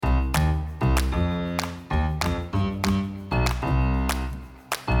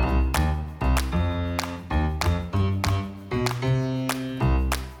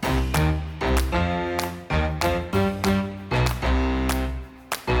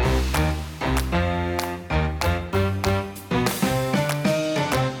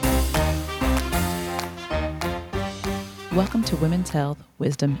to Women's Health,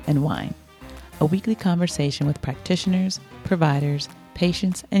 Wisdom, and Wine, a weekly conversation with practitioners, providers,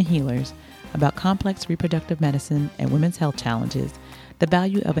 patients, and healers about complex reproductive medicine and women's health challenges, the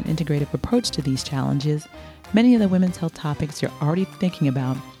value of an integrative approach to these challenges, many of the women's health topics you're already thinking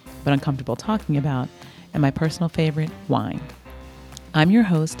about but uncomfortable talking about, and my personal favorite, wine. I'm your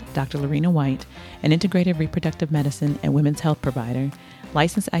host, Dr. Lorena White, an integrative reproductive medicine and women's health provider,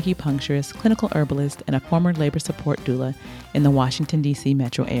 licensed acupuncturist, clinical herbalist, and a former labor support doula in the Washington, D.C.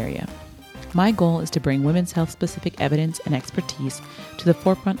 metro area. My goal is to bring women's health-specific evidence and expertise to the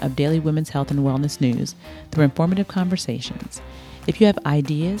forefront of daily women's health and wellness news through informative conversations. If you have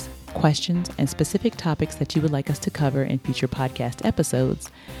ideas, questions, and specific topics that you would like us to cover in future podcast episodes,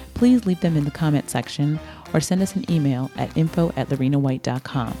 please leave them in the comment section or send us an email at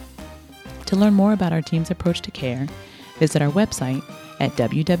info@lorenawhite.com. To learn more about our team's approach to care, visit our website at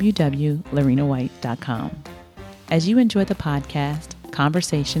www.lorenawhite.com. As you enjoy the podcast,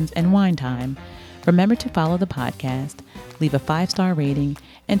 conversations, and wine time, remember to follow the podcast, leave a 5-star rating,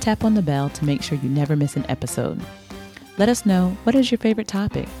 and tap on the bell to make sure you never miss an episode. Let us know, what is your favorite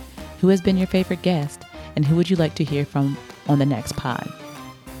topic? Who has been your favorite guest? And who would you like to hear from on the next pod?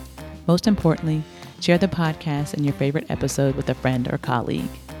 Most importantly, share the podcast and your favorite episode with a friend or colleague.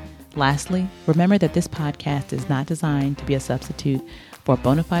 Lastly, remember that this podcast is not designed to be a substitute for a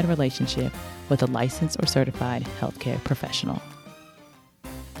bona fide relationship with a licensed or certified healthcare professional.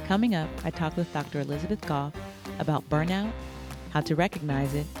 Coming up, I talk with Dr. Elizabeth Goff about burnout, how to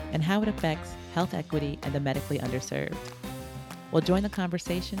recognize it, and how it affects health equity and the medically underserved. We'll join the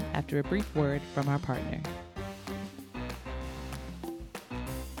conversation after a brief word from our partner.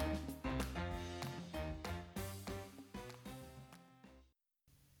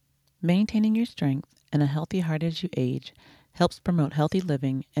 Maintaining your strength and a healthy heart as you age helps promote healthy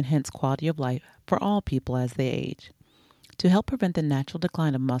living and hence quality of life for all people as they age. To help prevent the natural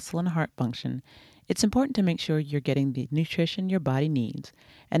decline of muscle and heart function, it's important to make sure you're getting the nutrition your body needs,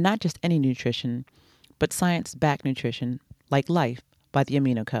 and not just any nutrition, but science-backed nutrition like Life by the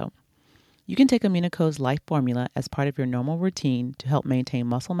AminoCo. You can take AminoCo's Life formula as part of your normal routine to help maintain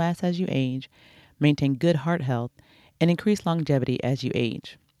muscle mass as you age, maintain good heart health, and increase longevity as you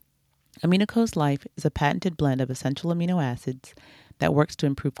age. AminoCo's Life is a patented blend of essential amino acids that works to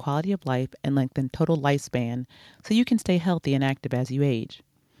improve quality of life and lengthen total lifespan so you can stay healthy and active as you age.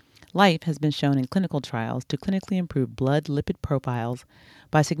 Life has been shown in clinical trials to clinically improve blood lipid profiles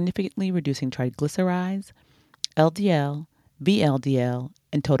by significantly reducing triglycerides, LDL, VLDL,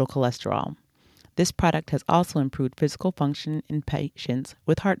 and total cholesterol. This product has also improved physical function in patients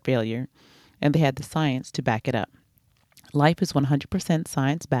with heart failure, and they had the science to back it up. Life is 100%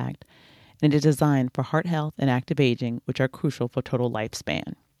 science-backed, and it is designed for heart health and active aging, which are crucial for total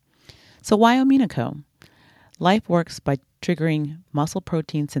lifespan. So why AminoCo? Life works by triggering muscle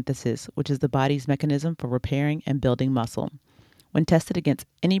protein synthesis, which is the body's mechanism for repairing and building muscle. When tested against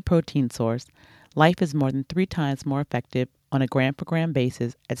any protein source, Life is more than 3 times more effective on a gram-for-gram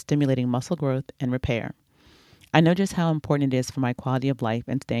basis at stimulating muscle growth and repair. I know just how important it is for my quality of life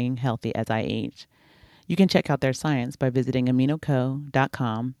and staying healthy as I age. You can check out their science by visiting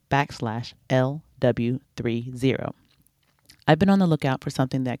aminoco.com/LW30. I've been on the lookout for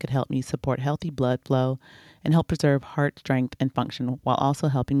something that could help me support healthy blood flow and help preserve heart strength and function while also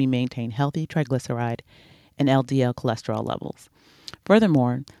helping me maintain healthy triglyceride and LDL cholesterol levels.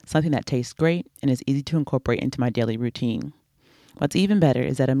 Furthermore, something that tastes great and is easy to incorporate into my daily routine. What's even better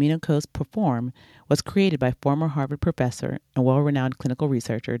is that AminoCo's Perform was created by former Harvard professor and well-renowned clinical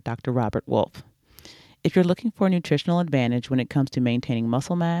researcher Dr. Robert Wolfe. If you're looking for a nutritional advantage when it comes to maintaining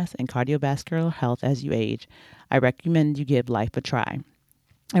muscle mass and cardiovascular health as you age, I recommend you give Life a try.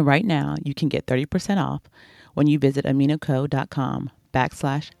 And right now, you can get 30% off when you visit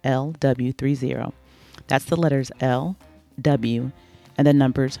aminoco.com/LW30. That's the letters L, W, and the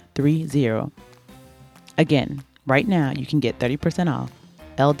numbers 30. Again, right now, you can get 30% off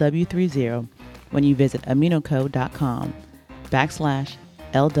LW30 when you visit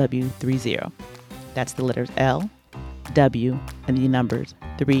aminoco.com/LW30. That's the letters L, W, and the numbers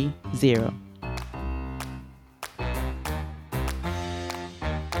 30.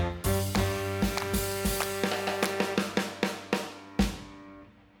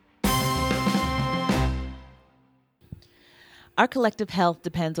 Our collective health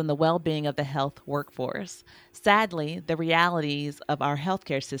depends on the well-being of the health workforce. Sadly, the realities of our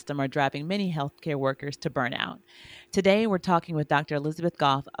healthcare system are driving many healthcare workers to burnout. Today, we're talking with Dr. Elizabeth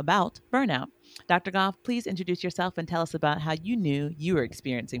Goff about burnout. Dr. Goff, please introduce yourself and tell us about how you knew you were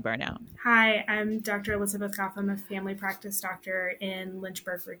experiencing burnout. Hi, I'm Dr. Elizabeth Goff. I'm a family practice doctor in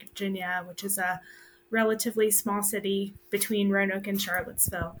Lynchburg, Virginia, which is a relatively small city between Roanoke and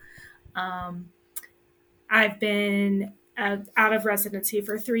Charlottesville. I've been out of residency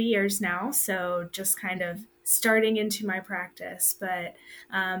for 3 years now, so just kind of starting into my practice. But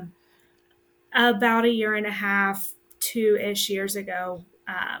about a year and a half, 2-ish years ago,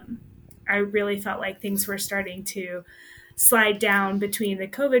 I really felt like things were starting to slide down between the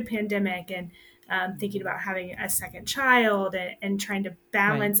COVID pandemic and thinking about having a second child and trying to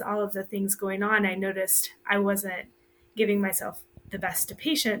balance all of the things going on. I noticed I wasn't giving myself the best to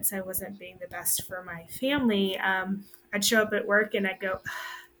patients. I wasn't being the best for my family. I'd show up at work and I'd go,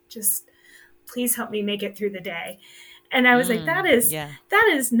 just please help me make it through the day. And I was like, that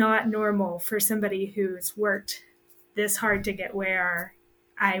is not normal for somebody who's worked this hard to get where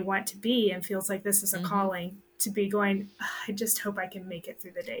I want to be and feels like this is a calling to be going, I just hope I can make it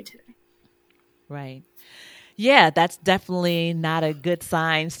through the day today. Right. Yeah, that's definitely not a good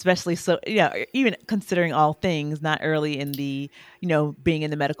sign, especially even considering all things, not early in the, being in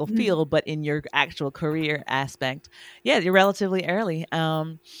the medical field, but in your actual career aspect. Yeah, you're relatively early.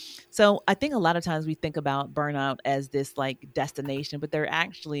 So I think a lot of times we think about burnout as this like destination, but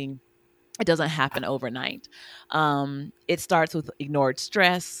it doesn't happen overnight. It starts with ignored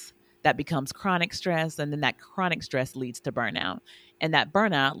stress that becomes chronic stress, and then that chronic stress leads to burnout, and that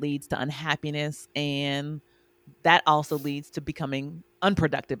burnout leads to unhappiness, and that also leads to becoming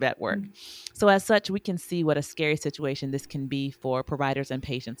unproductive at work. So as such, we can see what a scary situation this can be for providers and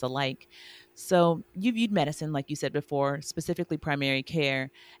patients alike. So you viewed medicine, like you said before, specifically primary care,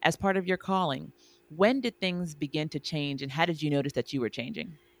 as part of your calling. When did things begin to change, and how did you notice that you were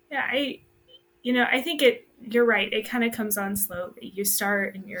changing? Yeah, I think you're right. It kind of comes on slowly. You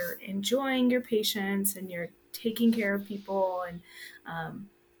start and you're enjoying your patients and you're taking care of people and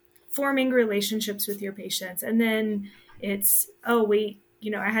forming relationships with your patients. And then it's, oh, wait,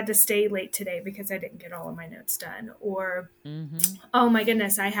 I had to stay late today because I didn't get all of my notes done. Or, oh my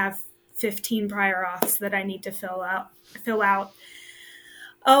goodness, I have 15 prior auths that I need to fill out.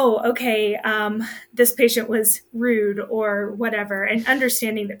 Oh, okay, this patient was rude or whatever, and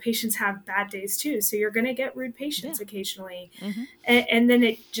understanding that patients have bad days too. So you're going to get rude patients occasionally. And then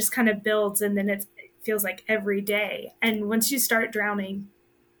it just kind of builds, and then it feels like every day. And once you start drowning,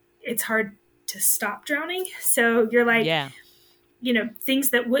 it's hard to stop drowning. So you're like, things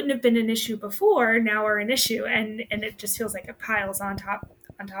that wouldn't have been an issue before now are an issue. And it just feels like it piles on top.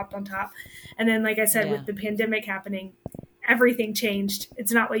 And then, like I said, with the pandemic happening, everything changed.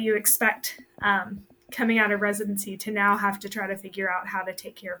 It's not what you expect coming out of residency to now have to try to figure out how to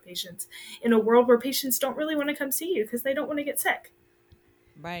take care of patients in a world where patients don't really want to come see you because they don't want to get sick.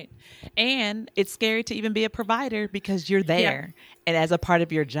 Right. And it's scary to even be a provider because you're there. And as a part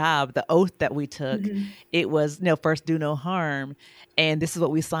of your job, the oath that we took, it was, first do no harm. And this is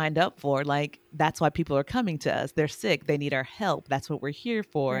what we signed up for. Like, that's why people are coming to us. They're sick. They need our help. That's what we're here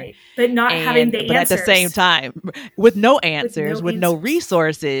for. Right. But not having the answers. But at the same time, with no answers, with no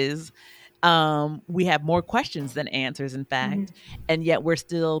resources, we have more questions than answers, in fact. And yet we're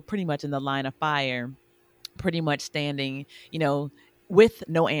still pretty much in the line of fire, pretty much standing, with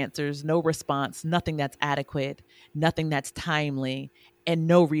no answers, no response, nothing that's adequate, nothing that's timely, and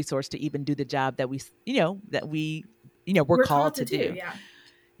no resource to even do the job that we're called to do.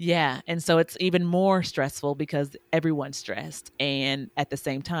 Yeah. And so it's even more stressful because everyone's stressed. And at the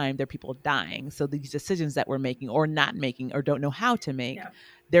same time, there are people dying. So these decisions that we're making or not making or don't know how to make,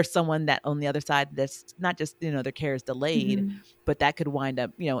 there's someone that on the other side that's not just, their care is delayed, but that could wind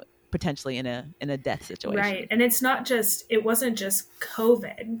up, potentially in a death situation. Right. And it wasn't just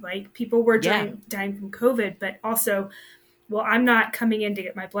COVID. Like, people were dying from COVID, but also, well, I'm not coming in to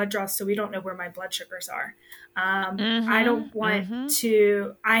get my blood draw, so we don't know where my blood sugars are. I don't want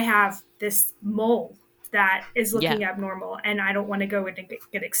to, I have this mole that is looking abnormal and I don't want to go in and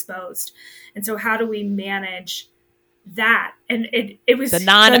get exposed. And so how do we manage that? And it was the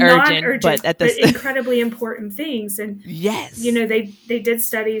non-urgent but incredibly important things. And they did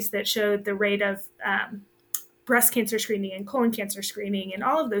studies that showed the rate of breast cancer screening and colon cancer screening and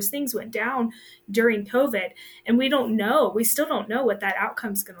all of those things went down during COVID. And we still don't know what that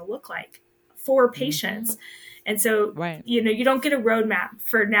outcome is going to look like for patients. And so, you don't get a roadmap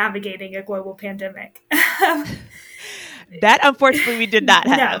for navigating a global pandemic. That, unfortunately, we did not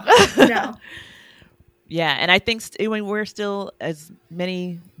have. No. Yeah, and I think when we're still, as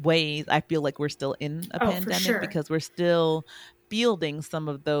many ways, I feel like we're still in a pandemic because we're still fielding some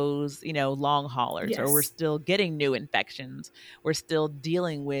of those, long haulers, or we're still getting new infections. We're still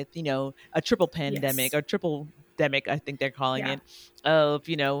dealing with, a triple pandemic or triple pandemic, I think they're calling Yeah. it, of,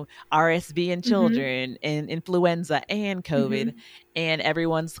 RSV in Mm-hmm. children and influenza and COVID. Mm-hmm. And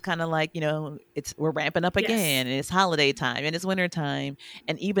everyone's kind of like, we're ramping up Yes. again, and it's holiday time and it's winter time.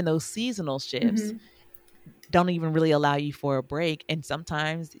 And even those seasonal shifts Mm-hmm. don't even really allow you for a break. And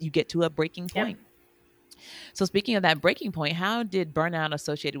sometimes you get to a breaking Yep. point. So, speaking of that breaking point, how did burnout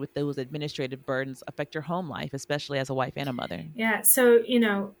associated with those administrative burdens affect your home life, especially as a wife and a mother? Yeah. So,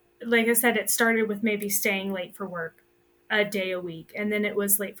 like I said, it started with maybe staying late for work a day a week, and then it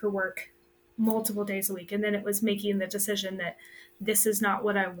was late for work multiple days a week. And then it was making the decision that this is not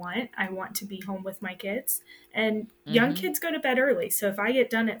what I want. I want to be home with my kids. And young Mm-hmm. kids go to bed early. So if I get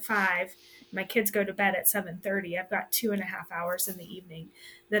done at 5, my kids go to bed at 7:30. I've got 2.5 hours in the evening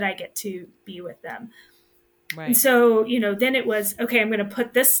that I get to be with them. And Right. so, then it was, okay, I'm going to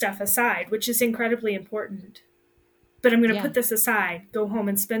put this stuff aside, which is incredibly important, but I'm going to Yeah. put this aside, go home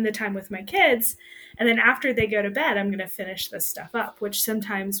and spend the time with my kids. And then after they go to bed, I'm going to finish this stuff up, which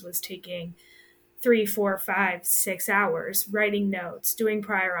sometimes was taking 3, 4, 5, 6 hours, writing notes, doing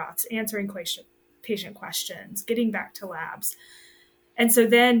prior auths, answering patient questions, getting back to labs. And so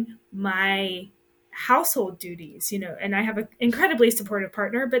then my household duties, and I have an incredibly supportive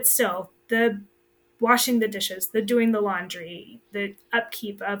partner, but still the washing the dishes, the doing the laundry, the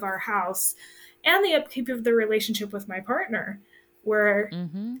upkeep of our house, and the upkeep of the relationship with my partner, where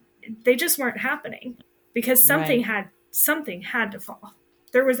Mm-hmm. they just weren't happening because Right. something had to fall.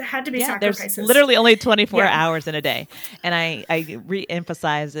 Had to be Yeah, there's sacrifices. literally only 24 Yeah, hours in a day. And I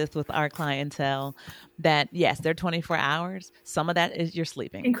re-emphasize this with our clientele that yes, they're 24 hours. Some of that is you're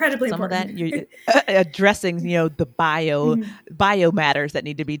sleeping. incredibly Some of important. that you're addressing, the Mhm. bio matters that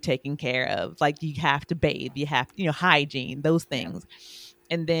need to be taken care of. Like you have to bathe, you have, hygiene, those Yeah, things.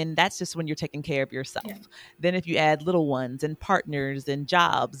 And then that's just when you're taking care of yeah. yourself. Then if you add little ones and partners and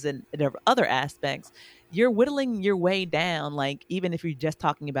jobs and other aspects, you're whittling your way down. Like even if you're just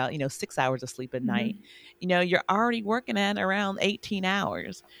talking about 6 hours of sleep a night, Mm-hmm. you're already working at around 18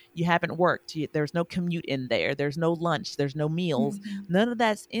 hours. You haven't worked. There's no commute in there, there's no lunch, there's no meals, Mm-hmm. none of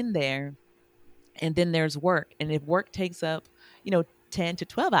that's in there. And then there's work, and if work takes up 10 to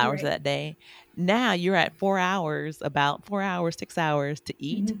 12 hours of Right. that day, now you're at 4 hours, about 4 hours, 6 hours to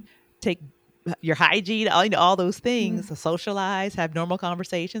eat, Mm-hmm. take your hygiene, all those things, Mm-hmm. to socialize, have normal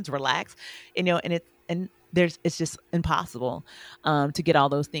conversations, relax, and there's it's just impossible to get all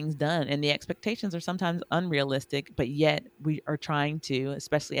those things done, and the expectations are sometimes unrealistic, but yet we are trying to,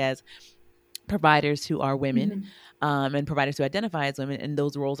 especially as providers who are women, Mm-hmm. and providers who identify as women, and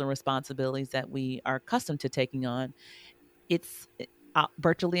those roles and responsibilities that we are accustomed to taking on, it's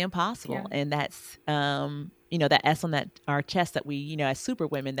virtually Yeah. impossible. And that's that S on that our chest that we, as super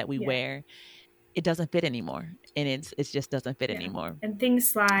women, that we Yeah. wear, it doesn't fit anymore, and it just doesn't fit Yeah. anymore. And things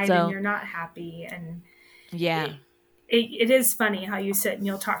slide, and So you're not happy, and yeah. it, it is funny how you sit and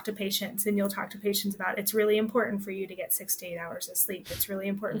you'll talk to patients, and you'll talk to patients about it's really important for you to get 6 to 8 hours of sleep. It's really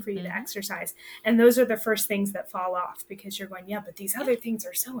important for you to Mm-hmm. exercise. And those are the first things that fall off because you're going, yeah, but these Yeah. other things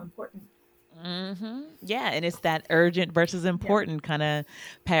are so important. Mm-hmm. Yeah, and it's that urgent versus Yeah. important kind of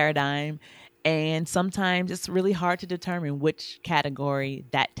paradigm. And sometimes it's really hard to determine which category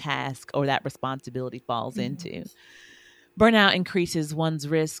that task or that responsibility falls Mm-hmm. into. Burnout increases one's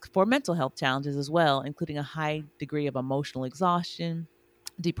risk for mental health challenges as well, including a high degree of emotional exhaustion,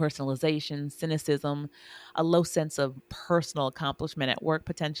 depersonalization, cynicism, a low sense of personal accomplishment at work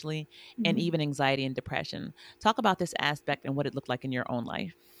potentially, and Mm-hmm. even anxiety and depression. Talk about this aspect and what it looked like in your own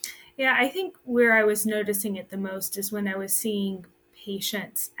life. Yeah, I think where I was noticing it the most is when I was seeing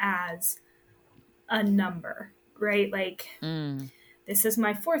patients as a number, right? Like, Mm, this is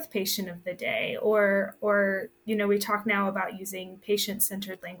my fourth patient of the day, or we talk now about using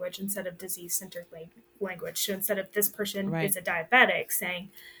patient-centered language instead of disease-centered language. So instead of this person right, is a diabetic, saying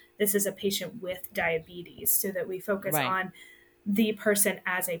this is a patient with diabetes, so that we focus right. on the person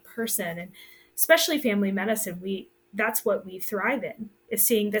as a person. And especially family medicine, we that's what we thrive in, is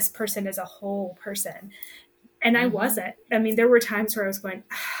seeing this person as a whole person. And I Mm-hmm. wasn't. I mean, there were times where I was going,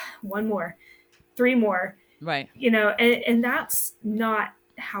 one more, three more, Right. and that's not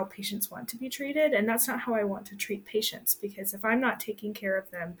how patients want to be treated. And that's not how I want to treat patients, because if I'm not taking care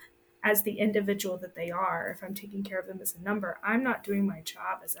of them as the individual that they are, if I'm taking care of them as a number, I'm not doing my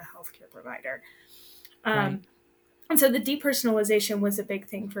job as a healthcare provider. Right. Um, and so the depersonalization was a big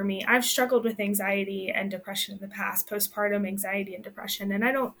thing for me. I've struggled with anxiety and depression in the past, postpartum anxiety and depression. And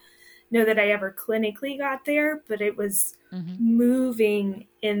I don't know that I ever clinically got there, but it was Mm-hmm. moving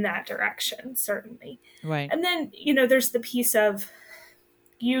in that direction, certainly. Right. And then, there's the piece of,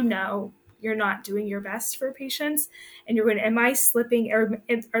 you're not doing your best for patients, and you're going, am I slipping, or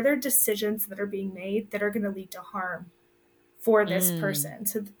are there decisions that are being made that are going to lead to harm for this person?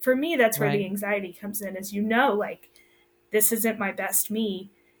 So for me, that's where the anxiety comes in, is, like, this isn't my best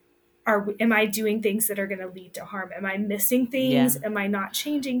me. Am I doing things that are going to lead to harm? Am I missing things? Am I not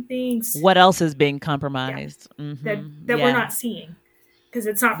changing things? What else is being compromised? That we're not seeing, because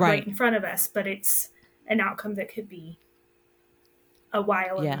it's not right in front of us, but it's an outcome that could be a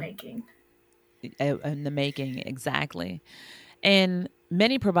while in the making. In the making, exactly. And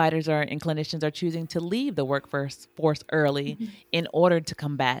many providers and clinicians are choosing to leave the workforce early in order to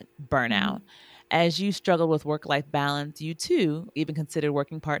combat burnout. As you struggle with work-life balance, you too even considered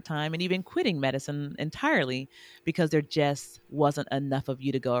working part-time and even quitting medicine entirely because there just wasn't enough of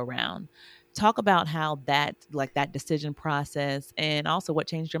you to go around. Talk about how that decision process, and also what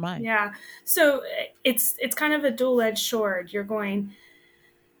changed your mind. Yeah. So it's kind of a dual-edged sword. You're going,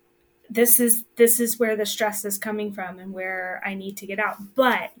 this is where the stress is coming from and where I need to get out.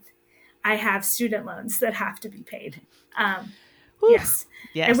 But I have student loans that have to be paid. Yes.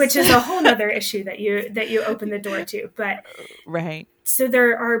 And which is a whole other issue that you open the door to. But so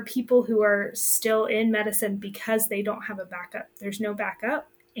there are people who are still in medicine because they don't have a backup. There's no backup,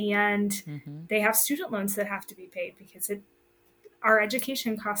 and they have student loans that have to be paid because our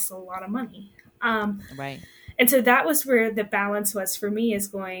education costs a lot of money. And so that was where the balance was for me, is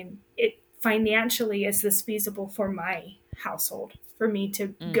going, financially, is this feasible for my household for me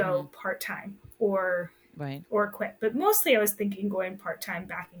to go part-time or quit? But mostly I was thinking going part-time,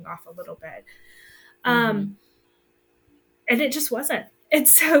 backing off a little bit. And it just wasn't. And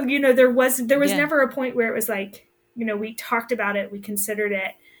so, there was never a point where it was like, we talked about it, we considered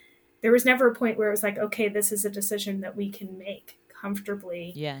it. There was never a point where it was like, okay, this is a decision that we can make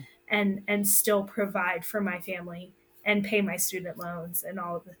comfortably and still provide for my family and pay my student loans and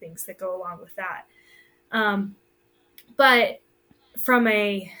all of the things that go along with that. But from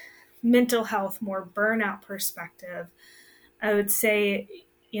a mental health, more burnout perspective, I would say,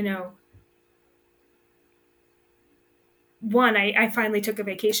 one, I finally took a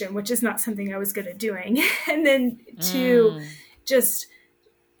vacation, which is not something I was good at doing. And then two, just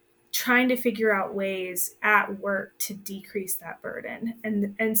trying to figure out ways at work to decrease that burden.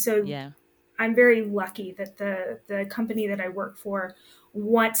 And so I'm very lucky that the company that I work for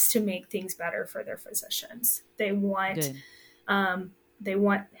wants to make things better for their physicians. They want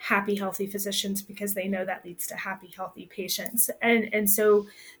happy, healthy physicians because they know that leads to happy, healthy patients. And so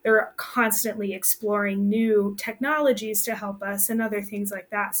they're constantly exploring new technologies to help us and other things like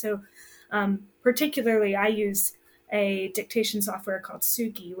that. So particularly, I use a dictation software called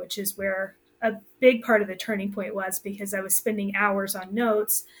Suki, which is where a big part of the turning point was, because I was spending hours on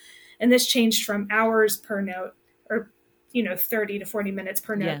notes. And this changed from hours per note, or 30 to 40 minutes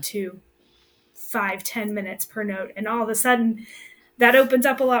per note, to 5-10 minutes per note. And all of a sudden that opens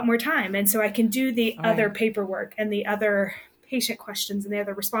up a lot more time. And so I can do the other paperwork and the other patient questions and the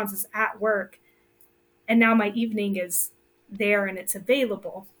other responses at work. And now my evening is there and it's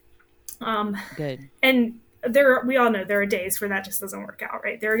available. Good. And we all know there are days where that just doesn't work out,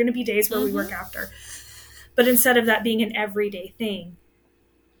 right? There are going to be days where we work after. But instead of that being an everyday thing,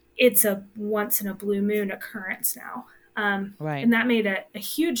 it's a once in a blue moon occurrence now. And that made a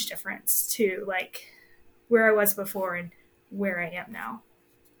huge difference to like where I was before and where I am now.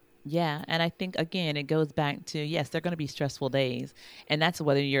 Yeah. And I think, again, it goes back to, yes, there are going to be stressful days. And that's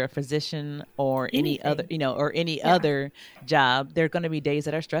whether you're a physician or any other, or any other job. There are going to be days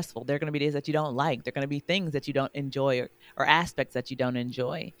that are stressful. There are going to be days that you don't like. There are going to be things that you don't enjoy or aspects that you don't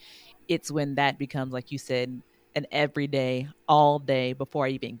enjoy. It's when that becomes, like you said, an everyday, all day before I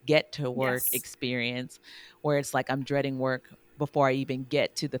even get to work experience, where it's like I'm dreading work before I even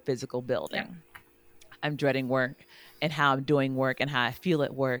get to the physical building. Yeah. I'm dreading work and how I'm doing work and how I feel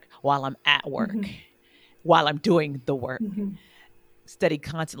at work while I'm at work, while I'm doing the work. Steady,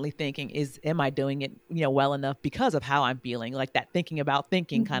 constantly thinking, am I doing it, well enough because of how I'm feeling, like that thinking about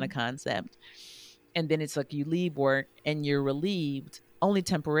thinking kind of concept. And then it's like you leave work and you're relieved only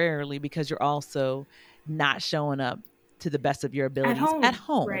temporarily because you're also not showing up to the best of your abilities at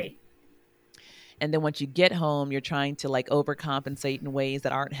home. Right. And then once you get home, you're trying to like overcompensate in ways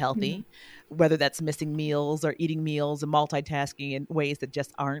that aren't healthy, whether that's missing meals or eating meals and multitasking in ways that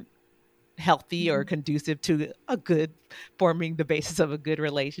just aren't healthy or conducive to forming the basis of a good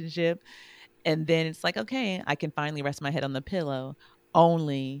relationship. And then it's like, okay, I can finally rest my head on the pillow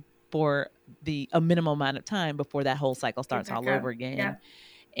only for a minimal amount of time before that whole cycle starts all over again. Yeah.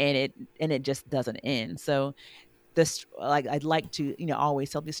 And it just doesn't end. So I'd like to, always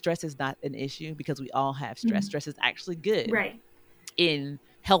tell you, stress is not an issue because we all have stress. Stress is actually good. Right. in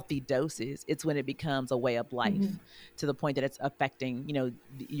healthy doses. It's when it becomes a way of life, Mm-hmm. to the point that it's affecting,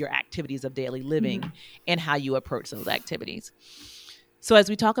 your activities of daily living Mm-hmm. and how you approach those activities. So, as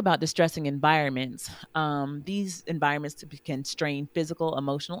we talk about distressing environments, these environments can strain physical,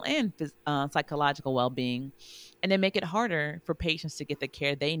 emotional, and psychological well being, and they make it harder for patients to get the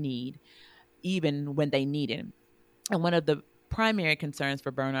care they need, even when they need it. And one of the primary concerns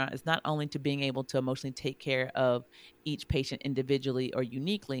for burnout is not only to being able to emotionally take care of each patient individually or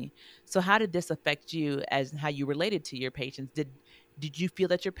uniquely. So, how did this affect you as how you related to your patients? Did you feel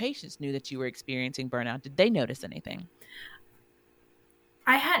that your patients knew that you were experiencing burnout? Did they notice anything?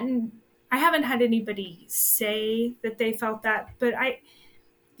 I hadn't I haven't had anybody say that they felt that, but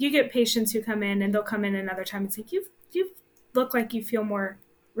you get patients who come in and they'll come in another time and say, you look like you feel more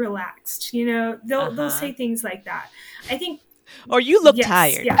relaxed. Uh They'll huh. say things like that. I think Or you look yes,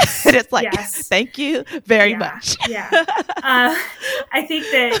 tired. And yes, it's like, yes, thank you very yeah, much. yeah. Uh, I think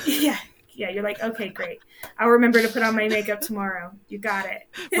that yeah. You're like, okay, great. I'll remember to put on my makeup tomorrow. You got it.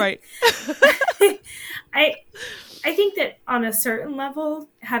 Right. I I think that on a certain level,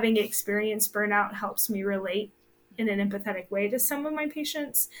 having experienced burnout helps me relate in an empathetic way to some of my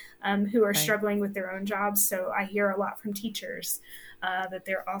patients who are Right. struggling with their own jobs. So I hear a lot from teachers that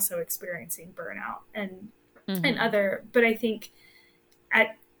they're also experiencing burnout and Mm-hmm. other. But I think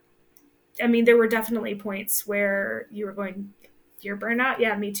at I mean, there were definitely points where you were going, "You're burnout,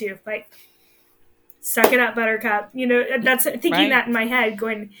 yeah, me too." Like, suck it up, Buttercup. That's thinking Right. that in my head,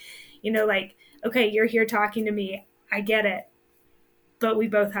 going, like, okay, you're here talking to me. I get it, but we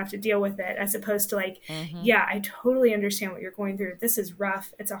both have to deal with it, as opposed to like, Mm-hmm. yeah, I totally understand what you're going through. This is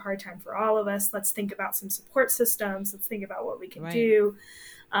rough. It's a hard time for all of us. Let's think about some support systems. Let's think about what we can Right. do.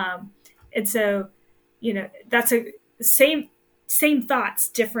 um, and so that's a same thoughts,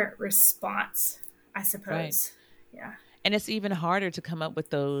 different response, I Right. suppose. Yeah. And it's even harder to come up with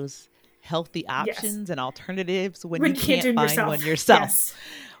those healthy Yes. options and alternatives when When you you can't do can't them find yourself. one yourself. Yes.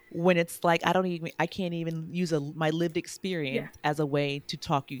 When it's like, I can't even use my lived Yeah. experience as a way to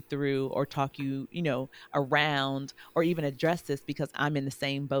talk you through or talk you, around or even address this, because I'm in the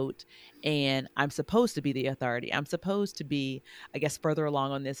same boat and I'm supposed to be the authority. I'm supposed to be, I guess, further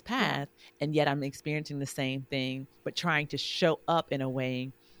along on this Yeah. path. And yet I'm experiencing the same thing, but trying to show up in a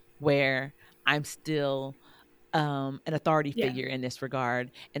way where I'm still an authority Yeah. figure in this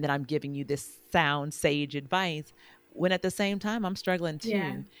regard, and that I'm giving you this sound sage advice, when at the same time I'm struggling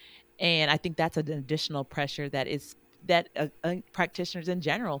Yeah. too. And I think that's an additional pressure that practitioners in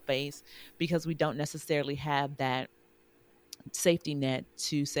general face, because we don't necessarily have that safety net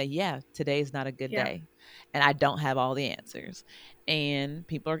to say, yeah, today is not a good Yeah. day and I don't have all the answers. And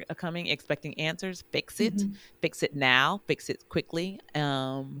people are coming expecting answers. Mm-hmm. Fix it now, fix it quickly.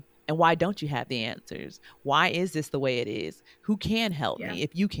 And why don't you have the answers? Why is this the way it is? Who can help Yeah. me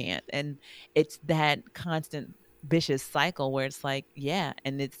if you can't? And it's that constant vicious cycle where it's like, yeah,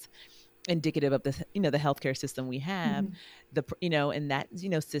 and it's indicative of the healthcare system we have, Mm-hmm. and that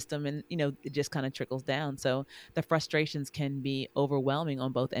system, and it just kind of trickles down. So the frustrations can be overwhelming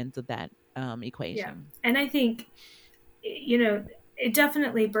on both ends of that Yeah. equation. And I think, it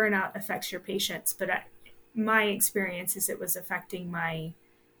definitely burnout affects your patients, but my experience is it was affecting my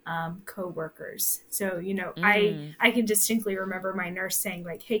co-workers. So, Mm, I can distinctly remember my nurse saying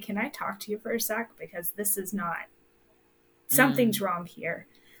like, "Hey, can I talk to you for a sec? Because this is not, something's mm, wrong here."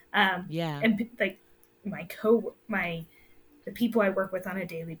 Um, yeah. and like my the people I work with on a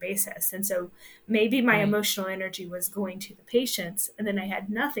daily basis. And so maybe my Right. emotional energy was going to the patients and then I had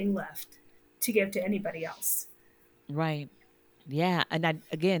nothing left to give to anybody else. Right. Yeah. And I,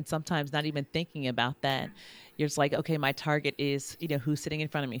 again, sometimes not even thinking about Yeah. that. You're just like, okay, my target is, who's sitting in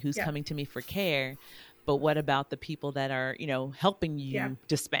front of me, who's Yeah. coming to me for care. But what about the people that are, helping Yeah. you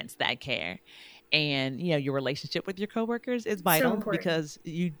dispense that care? And, your relationship with your coworkers is So vital, important. because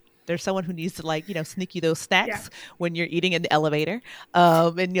there's someone who needs to, like, sneak you those Yeah. snacks when you're eating in the elevator,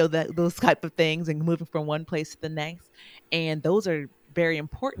 and those type of things, and moving from one place to the next. And those are very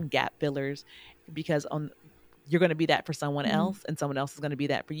important gap fillers, because on you're going to be that for someone Mm-hmm. else, and someone else is going to be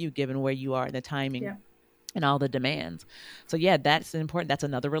that for you, given where you are in the timing Yeah. and all the demands. So yeah, that's important. That's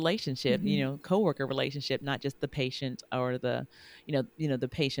another relationship, Mm-hmm. coworker relationship, not just the patient or the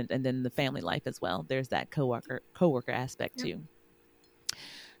patient and then the family life as well. There's that coworker aspect Yep. too.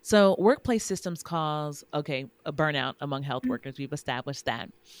 So workplace systems cause, okay, a burnout among health Mm-hmm. workers. We've established that.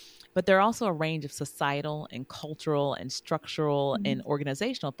 But there are also a range of societal and cultural and structural Mm-hmm. and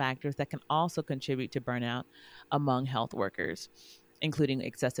organizational factors that can also contribute to burnout among health workers. including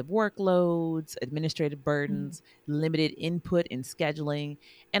excessive workloads, administrative burdens, limited input in scheduling,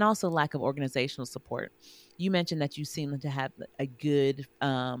 and also lack of organizational support. You mentioned that you seem to have a good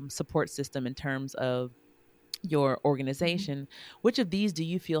support system in terms of your organization. Which of these do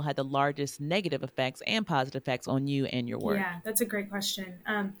you feel had the largest negative effects and positive effects on you and your work? Yeah, that's a great question.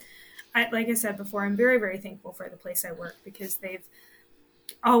 Like I said before, I'm very, very thankful for the place I work because they've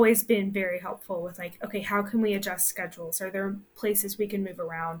always been very helpful with like, okay, how can we adjust schedules? Are there places we can move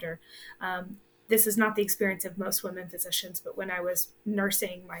around? Or this is not the experience of most women physicians, but when I was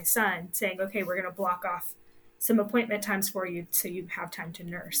nursing my son, saying, okay, we're going to block off some appointment times for you so you have time to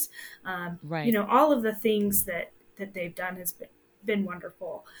nurse. Right. All of the things that they've done has been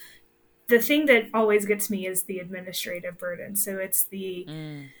wonderful. The thing that always gets me is the administrative burden. So it's the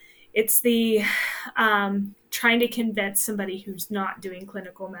trying to convince somebody who's not doing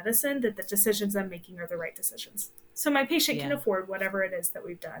clinical medicine that the decisions I'm making are the right decisions. So my patient can afford whatever it is that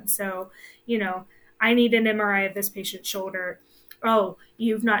we've done. So, I need an MRI of this patient's shoulder. Oh,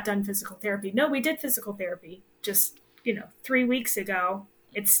 you've not done physical therapy. No, we did physical therapy just, 3 weeks ago.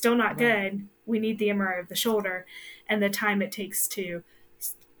 It's still not good. We need the MRI of the shoulder, and the time it takes to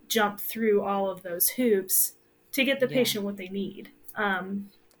jump through all of those hoops to get the patient what they need.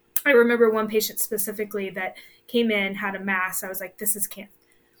 I remember one patient specifically that came in, had a mass. I was like, this is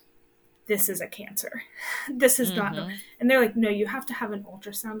a cancer. This is not. And they're like, no, you have to have an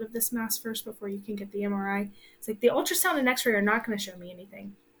ultrasound of this mass first before you can get the MRI. It's like the ultrasound and x-ray are not going to show me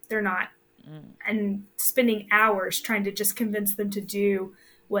anything. They're not. And spending hours trying to just convince them to do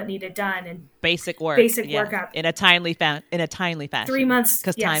what needed done and basic workup in a timely fashion. 3 months,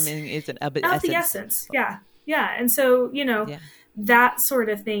 because timing is of the essence. Yeah. And so that sort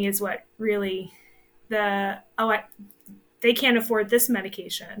of thing is what really they can't afford this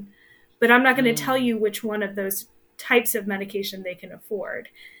medication, but I'm not going to tell you which one of those types of medication they can afford,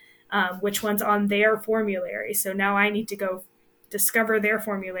 which one's on their formulary. So now I need to go discover their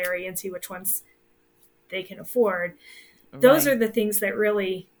formulary and see which ones they can afford. Those are the things that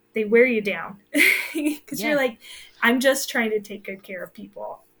really, they wear you down because you're like, I'm just trying to take good care of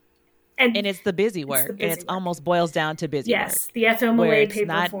people. And it's the busy work. And it almost boils down to busy work. Yes, the FMLA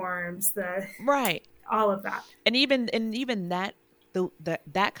paper forms, all of that. And even that,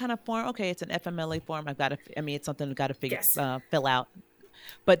 that kind of form, okay, it's an FMLA form. It's something I've got to fill out.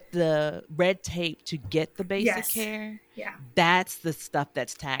 But the red tape to get the basic care, that's the stuff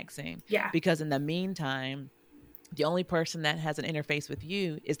that's taxing. Yeah. Because in the meantime, the only person that has an interface with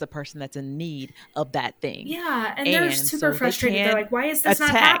you is the person that's in need of that thing. Yeah, and they're super frustrated. They're like, why is this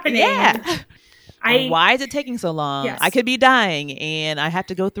not happening? Yeah. Why is it taking so long? Yes. I could be dying and I have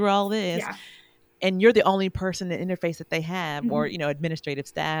to go through all this. Yeah. And you're the only person in interface that they have, or, administrative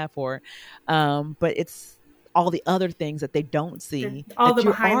staff, or, but it's all the other things that they don't see. All the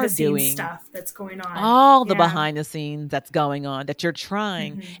behind the scenes stuff that's going on. All the behind the scenes that's going on that you're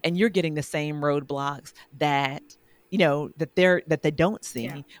trying, and you're getting the same roadblocks that, that they don't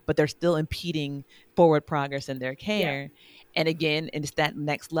see, but they're still impeding forward progress in their care. Yeah. And again, it's that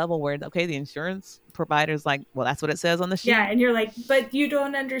next level where, okay, the insurance provider's like, well, that's what it says on the sheet. Yeah, and you're like, but you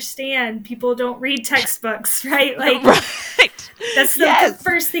don't understand. People don't read textbooks, right? Like, right. That's the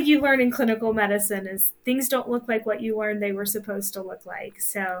first thing you learn in clinical medicine is things don't look like what you learned they were supposed to look like.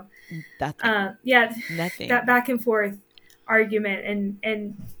 So, nothing. That back and forth argument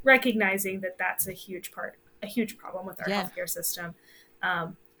and recognizing that that's a huge problem with our healthcare system.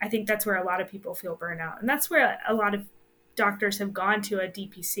 I think that's where a lot of people feel burnout, and that's where a lot of doctors have gone to a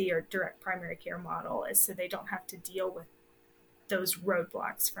DPC or direct primary care model, is so they don't have to deal with those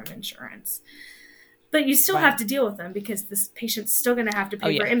roadblocks from insurance. But you still have to deal with them because this patient's still going to have to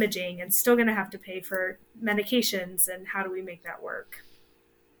pay for imaging and still going to have to pay for medications. And how do we make that work?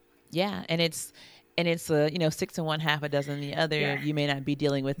 Yeah. And it's 6 in one, half a dozen the other. Yeah. You may not be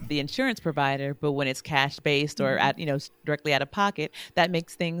dealing with the insurance provider, but when it's cash based or directly out of pocket, that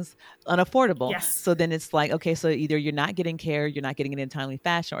makes things unaffordable. Yes. So then it's like, okay, so either you're not getting care, you're not getting it in a timely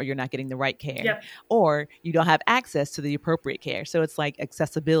fashion, or you're not getting the right care, or you don't have access to the appropriate care. So it's like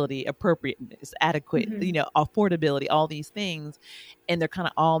accessibility, appropriateness, adequate, affordability, all these things, and they're kind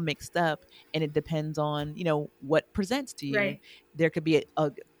of all mixed up, and it depends on what presents to you. Right. There could be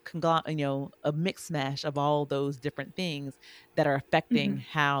a mix mash of all those different things that are affecting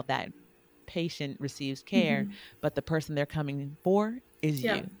how that patient receives care. But the person they're coming for is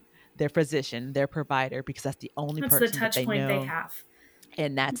you, their physician, their provider, because that's the only person the touch that point they have.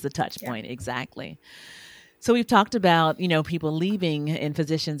 And that's the touch point. Exactly. So we've talked about, people leaving and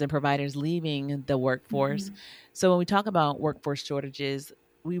physicians and providers leaving the workforce. So when we talk about workforce shortages,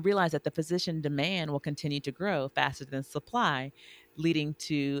 we realize that the physician demand will continue to grow faster than supply. leading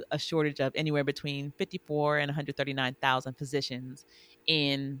to a shortage of anywhere between 54 and 139,000 physicians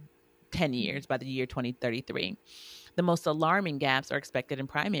in 10 years by the year 2033. The most alarming gaps are expected in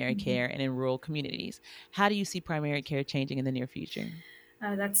primary care and in rural communities. How do you see primary care changing in the near future?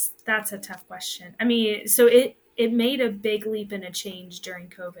 That's a tough question. I mean, so it made a big leap and a change during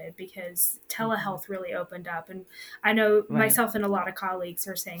COVID because telehealth really opened up. And I know Right. myself and a lot of colleagues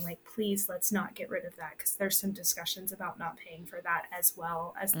are saying, like, please, let's not get rid of that because there's some discussions about not paying for that as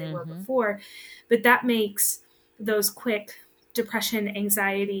well as they were before. But that makes those quick depression,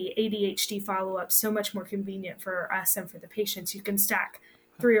 anxiety, ADHD follow up so much more convenient for us and for the patients. You can stack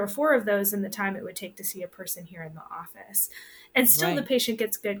 3 or 4 of those in the time it would take to see a person here in the office. And still the Right. patient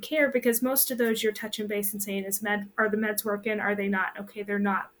gets good care because most of those you're touching base and saying, are the meds working? Are they not? Okay, they're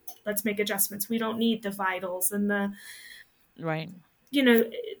not. Let's make adjustments. We don't need the vitals and the, Right. you know,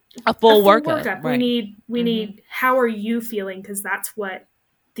 A a full full workup. workup. Right. We need how are you feeling? Because that's what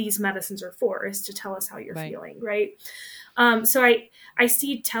these medicines are for, is to tell us how you're feeling, right? So I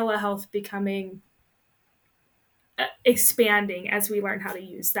see telehealth becoming expanding as we learn how to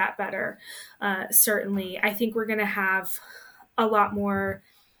use that better. Certainly, I think we're going to have a lot more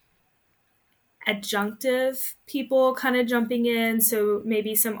adjunctive people kind of jumping in, so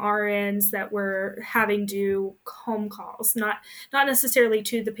maybe some RNs that were having do home calls, not necessarily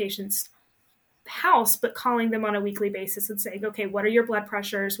to the patient's house, but calling them on a weekly basis and saying, okay, what are your blood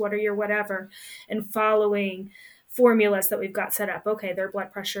pressures, what are your whatever, and following formulas that we've got set up. Okay, their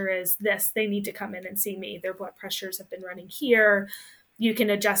blood pressure is this, they need to come in and see me, their blood pressures have been running here, you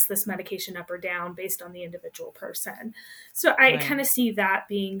can adjust this medication up or down based on the individual person. So I kind of see that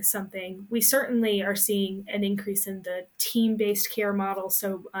being something. We certainly are seeing an increase in the team-based care model.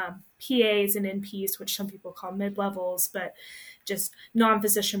 So PAs and NPs, which some people call mid-levels, but just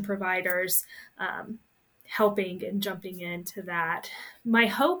non-physician providers helping and jumping into that. My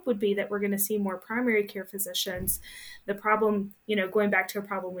hope would be that we're going to see more primary care physicians. The problem, going back to a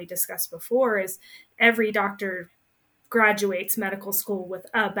problem we discussed before, is every doctor graduates medical school with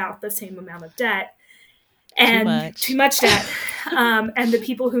about the same amount of debt, and too much debt. And the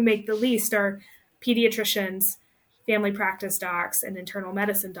people who make the least are pediatricians, family practice docs, and internal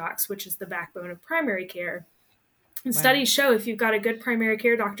medicine docs, which is the backbone of primary care. And studies show if you've got a good primary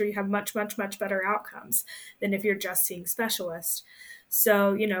care doctor, you have much, much, much better outcomes than if you're just seeing specialists.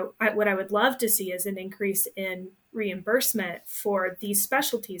 So, what I would love to see is an increase in reimbursement for these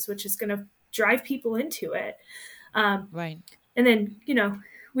specialties, which is going to drive people into it. And then,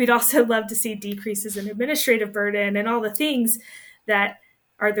 we'd also love to see decreases in administrative burden and all the things that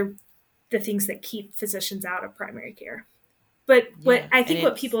are the things that keep physicians out of primary care. But what I think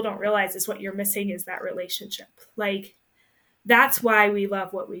what people don't realize is what you're missing is that relationship. Like, that's why we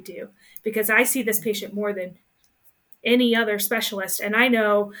love what we do, because I see this patient more than any other specialist, and I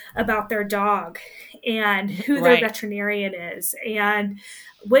know about their dog and who their veterinarian is and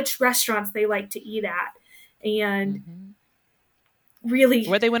which restaurants they like to eat at and really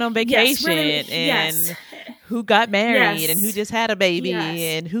where they went on vacation and who got married and who just had a baby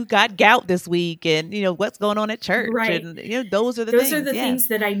and who got gout this week and what's going on at church, and those are the things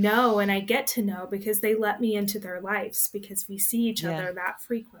that I know and I get to know because they let me into their lives, because we see each other that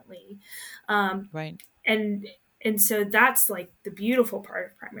frequently. And so that's like the beautiful part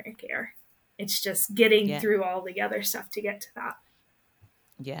of primary care. It's just getting through all the other stuff to get to that.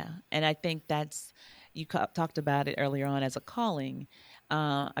 Yeah. And I think that's, you talked about it earlier on as a calling.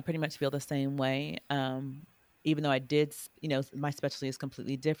 I pretty much feel the same way. Even though I did, my specialty is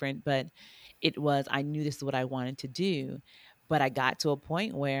completely different, but I knew this is what I wanted to do. But I got to a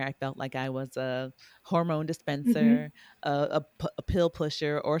point where I felt like I was a hormone dispenser, a pill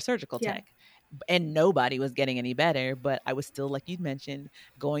pusher, or a surgical tech. And nobody was getting any better, but I was still, like you mentioned,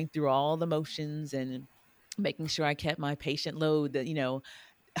 going through all the motions and making sure I kept my patient load,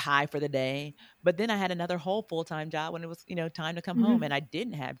 high for the day. But then I had another whole full-time job when it was, time to come home, and I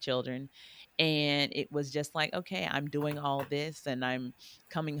didn't have children. And it was just like, okay, I'm doing all this and I'm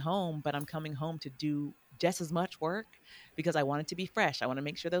coming home, but I'm coming home to do just as much work because I want it to be fresh. I want to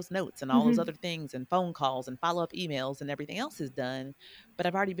make sure those notes and all those other things and phone calls and follow-up emails and everything else is done. But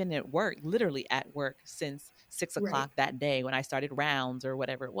I've already been at work, literally at work, since 6:00 that day when I started rounds or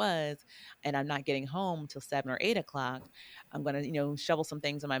whatever it was. And I'm not getting home till 7 or 8 o'clock. I'm going to, shovel some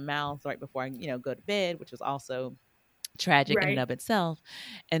things in my mouth right before I, go to bed, which was also tragic in and of itself.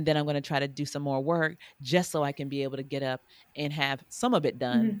 And then I'm going to try to do some more work just so I can be able to get up and have some of it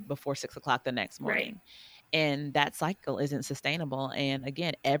done before 6:00 the next morning. And that cycle isn't sustainable. And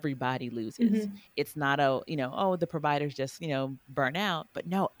again, everybody loses. It's not the providers just, burn out, but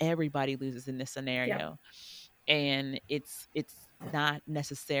no, everybody loses in this scenario. And it's not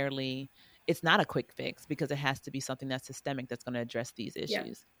necessarily, it's not a quick fix because it has to be something that's systemic that's going to address these Yep.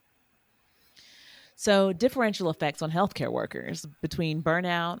 issues. So, differential effects on healthcare workers between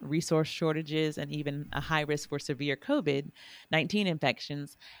burnout, resource shortages, and even a high risk for severe COVID-19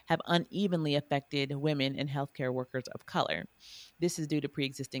 infections have unevenly affected women and healthcare workers of color. This is due to pre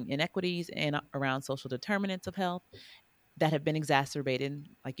existing inequities and around social determinants of health that have been exacerbated,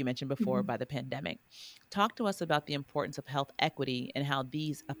 like you mentioned before, by the pandemic. Talk to us about the importance of health equity and how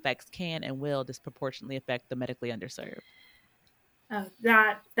these effects can and will disproportionately affect the medically underserved. Oh,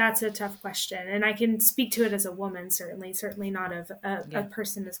 that's a tough question, and I can speak to it as a woman, certainly not of a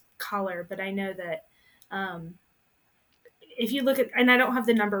person of color, but I know that if you look at, and I don't have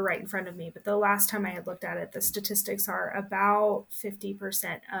the number right in front of me, but the last time I had looked at it, the statistics are about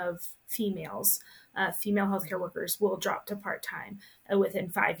 50% of females, female healthcare workers, will drop to part-time within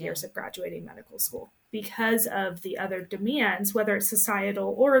 5 years of graduating medical school because of the other demands, whether it's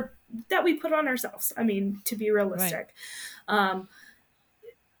societal or that we put on ourselves. I mean, to be realistic. Right.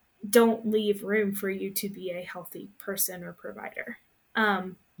 Don't leave room for you to be a healthy person or provider.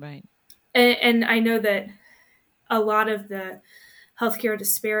 Right. And I know that a lot of the healthcare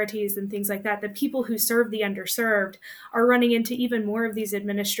disparities and things like that, the people who serve the underserved are running into even more of these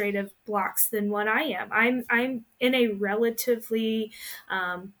administrative blocks than what I am. I'm in a relatively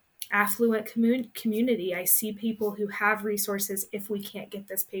affluent community. I see people who have resources if we can't get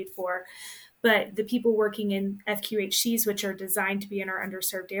this paid for. But the people working in FQHCs, which are designed to be in our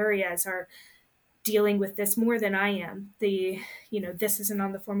underserved areas, are dealing with this more than I am. This isn't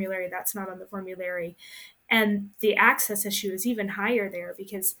on the formulary, that's not on the formulary. And the access issue is even higher there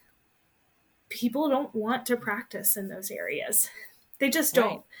because people don't want to practice in those areas. They just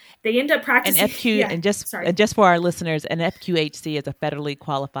don't. Right. They end up practicing. And just for our listeners, an FQHC is a federally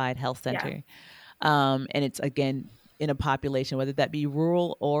qualified health center. Yeah. And it's, again, in a population, whether that be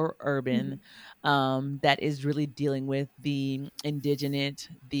rural or urban, that is really dealing with the indigent,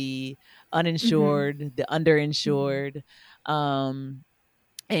 the uninsured, the underinsured,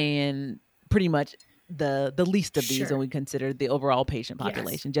 and pretty much the least of these when we consider the overall patient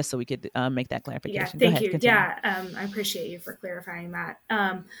population, just so we could make that clarification. Yeah, thank you. Continue. Yeah, I appreciate you for clarifying that.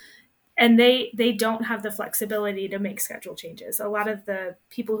 And they don't have the flexibility to make schedule changes. A lot of the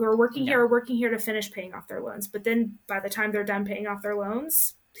people who are working here are working here to finish paying off their loans. But then by the time they're done paying off their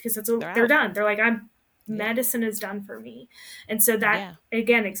loans, because they're done, they're like, medicine is done for me. And so that,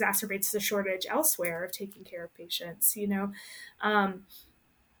 again, exacerbates the shortage elsewhere of taking care of patients,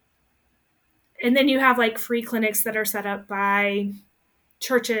 And then you have like free clinics that are set up by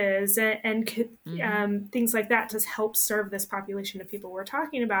churches and things like that to help serve this population of people we're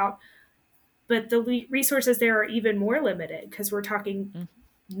talking about. But the resources there are even more limited because we're talking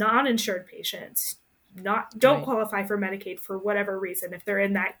non-insured patients, don't qualify for Medicaid for whatever reason. If they're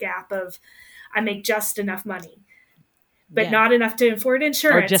in that gap of, I make just enough money, but not enough to afford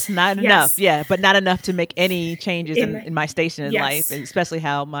insurance. Or just not enough. Yeah, but not enough to make any changes in my station in life, and especially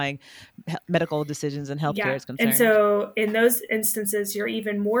how my medical decisions and healthcare is concerned. And so in those instances, you're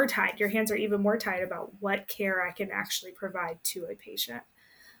even more tied. Your hands are even more tied about what care I can actually provide to a patient.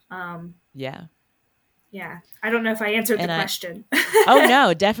 Yeah. I don't know if I answered the question. Oh,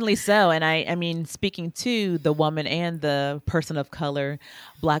 no, definitely so. And I mean, speaking to the woman and the person of color,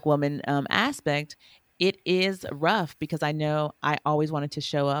 Black woman aspect, it is rough because I know I always wanted to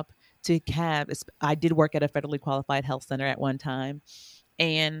show up to have, I did work at a federally qualified health center at one time,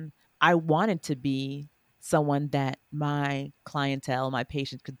 and I wanted to be someone that my clientele, my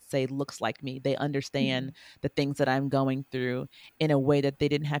patients could say looks like me. They understand the things that I'm going through in a way that they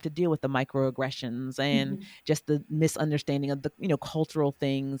didn't have to deal with the microaggressions and just the misunderstanding of the, cultural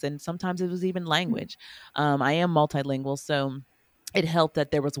things. And sometimes it was even language. I am multilingual, so it helped that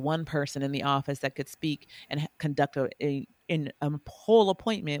there was one person in the office that could speak and conduct a whole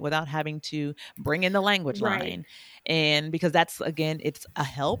appointment without having to bring in the language line. And because that's, again, it's a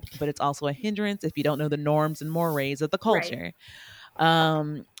help, but it's also a hindrance if you don't know the norms and mores of the culture.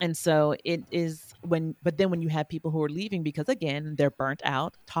 And so it is but then when you have people who are leaving because, again, they're burnt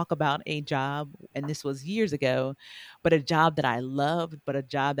out, talk about a job, and this was years ago, but a job that I loved, but a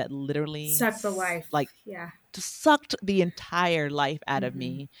job that literally sucked the life, sucked the entire life out of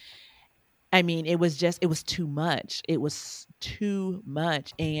me. I mean, it was too much. It was too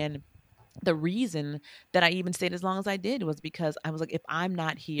much. And the reason that I even stayed as long as I did was because I was like, if I'm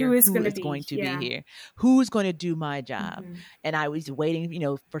not here, who is going to be here? Who's going to do my job? And I was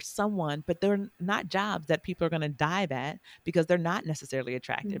waiting, for someone, but they're not jobs that people are going to dive at because they're not necessarily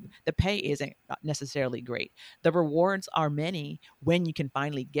attractive. The pay isn't necessarily great. The rewards are many when you can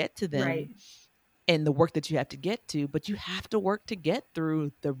finally get to them. and the work that you have to get to, but you have to work to get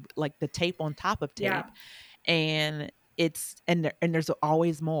through the tape on top of tape. Yeah. And and there's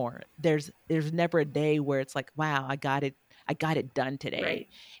always more. There's never a day where it's like, wow, I got it done today. Right.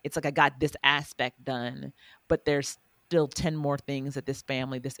 It's like I got this aspect done, but there's still 10 more things that this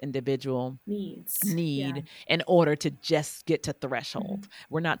family, this individual need in order to just get to threshold.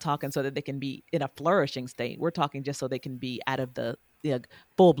 We're not talking so that they can be in a flourishing state. We're talking just so they can be out of the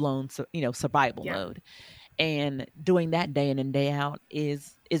full-blown survival mode. And doing that day in and day out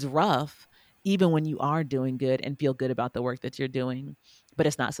is rough, even when you are doing good and feel good about the work that you're doing, but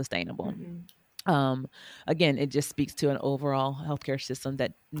it's not sustainable. Again, it just speaks to an overall healthcare system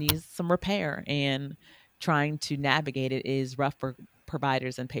that needs some repair, and trying to navigate it is rough for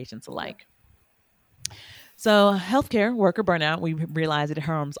providers and patients alike. So healthcare worker burnout, we realize it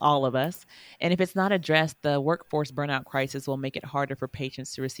harms all of us. And if it's not addressed, the workforce burnout crisis will make it harder for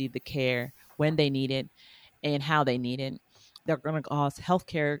patients to receive the care when they need it and how they need it. They're going to cause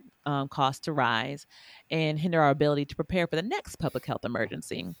healthcare costs to rise and hinder our ability to prepare for the next public health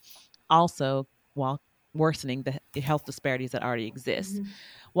emergency. Also, while worsening the health disparities that already exist.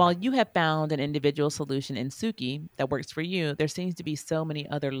 While you have found an individual solution in Suki that works for you, there seems to be so many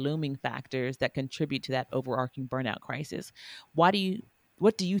other looming factors that contribute to that overarching burnout crisis. What do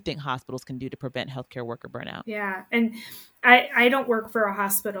you think hospitals can do to prevent healthcare worker burnout? Yeah. And I don't work for a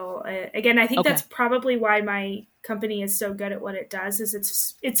hospital. Again, I think that's probably why my company is so good at what it does, is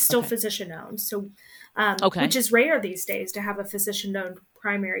it's still physician owned. So, which is rare these days to have a physician owned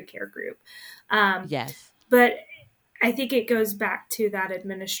primary care group. Yes. But I think it goes back to that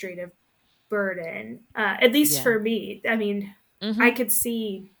administrative burden, at least for me. I mean, I could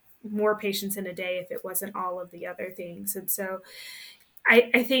see more patients in a day if it wasn't all of the other things. And so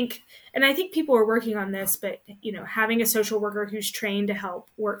I think people are working on this, but, having a social worker who's trained to help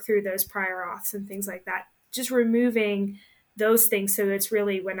work through those prior auths and things like that, just removing those things. So it's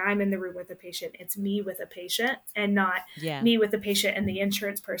really, when I'm in the room with a patient, it's me with a patient and not me with the patient and the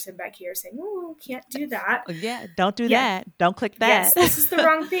insurance person back here saying, oh, can't do that. Yeah. Don't do that. Don't click that. Yes, this is the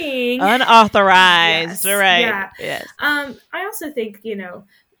wrong thing. Unauthorized. Yes. Right. Yeah. Yes. I also think,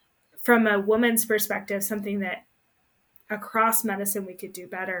 from a woman's perspective, something that across medicine we could do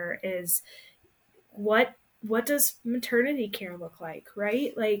better is what does maternity care look like,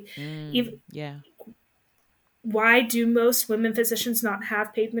 right? Like, why do most women physicians not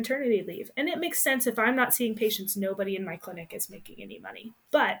have paid maternity leave? And it makes sense. If I'm not seeing patients, nobody in my clinic is making any money.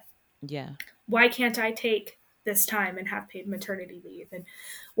 But why can't I take this time and have paid maternity leave? And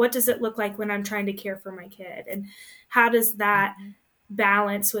what does it look like when I'm trying to care for my kid? And how does that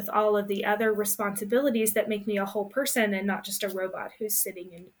balance with all of the other responsibilities that make me a whole person and not just a robot who's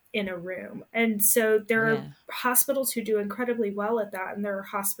sitting in a room? And so there are hospitals who do incredibly well at that, and there are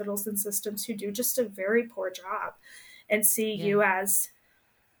hospitals and systems who do just a very poor job and see you as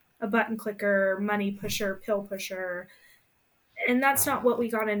a button clicker, money pusher, pill pusher. And that's not what we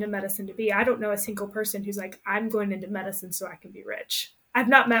got into medicine to be. I don't know a single person who's like, I'm going into medicine so I can be rich. I've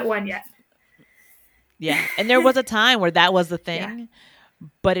not met one yet. Yeah. And there was a time where that was the thing,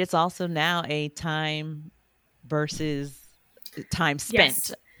 but it's also now a time versus time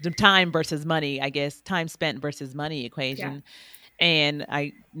spent, time versus money, I guess, time spent versus money equation. And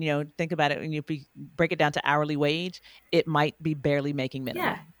I, think about it, and if we break it down to hourly wage, it might be barely making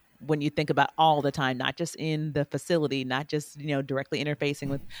minimum. When you think about all the time, not just in the facility, not just, directly interfacing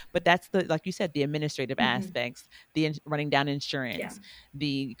with, but that's like you said, the administrative aspects, the running down insurance,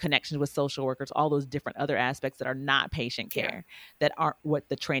 the connections with social workers, all those different other aspects that are not patient care, that aren't what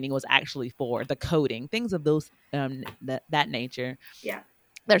the training was actually for, the coding, things of those, that nature.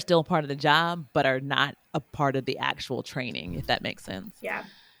 They're still part of the job, but are not a part of the actual training, if that makes sense.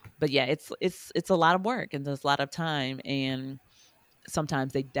 But it's a lot of work, and there's a lot of time, and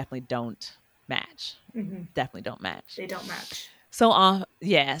sometimes they definitely don't match. Definitely don't match. They don't match. So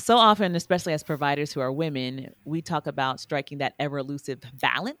often, especially as providers who are women, we talk about striking that ever elusive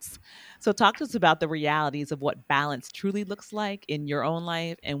balance. So talk to us about the realities of what balance truly looks like in your own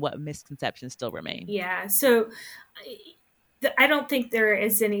life and what misconceptions still remain. Yeah. So I don't think there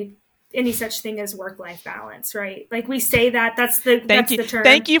is any such thing as work-life balance, right? Like, we say that's the term.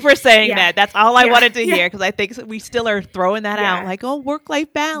 Thank you for saying that. That's all I wanted to hear, because I think we still are throwing that out, like,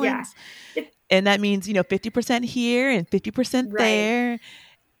 work-life balance. And that means, 50% here and 50% there.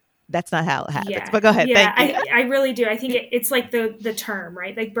 that's not how it happens. Yeah. But go ahead. Yeah. Thank you. I really do. I think it's like the term,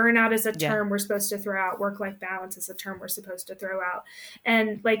 right? Like burnout is a Yeah. term we're supposed to throw out. Work-life balance is a term we're supposed to throw out.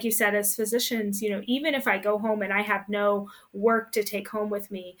 And like you said, as physicians, even if I go home and I have no work to take home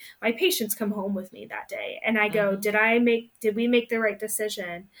with me, my patients come home with me that day. And I go, did we make the right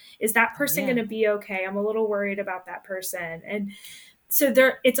decision? Is that person going to be okay? I'm a little worried about that person. And so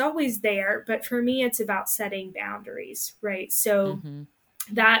it's always there. But for me, it's about setting boundaries, right? So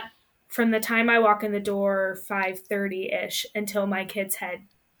that from the time I walk in the door 5:30ish until my kids' head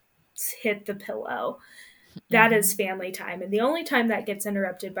hit the pillow, that is family time. And the only time that gets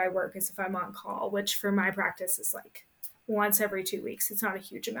interrupted by work is if I'm on call, which for my practice is like once every 2 weeks. It's not a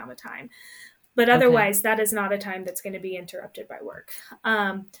huge amount of time. But otherwise, that is not a time that's going to be interrupted by work.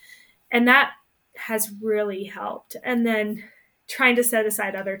 And that has really helped. And then trying to set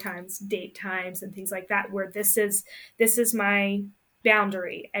aside other times, date times and things like that, where this is my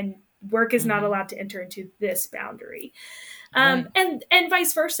boundary and work is not allowed to enter into this boundary. And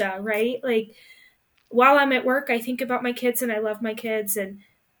vice versa, right? Like while I'm at work, I think about my kids and I love my kids. And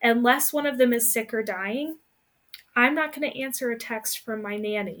unless one of them is sick or dying, I'm not going to answer a text from my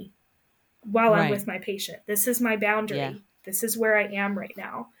nanny while I'm with my patient. This is my boundary. Yeah. This is where I am right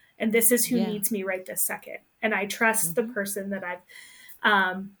now. And this is who needs me right this second. And I trust the person that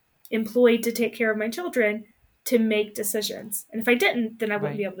I've employed to take care of my children to make decisions. And if I didn't, then I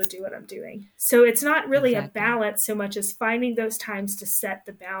wouldn't be able to do what I'm doing. So it's not really a balance so much as finding those times to set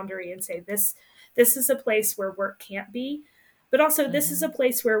the boundary and say, this is a place where work can't be, but also this is a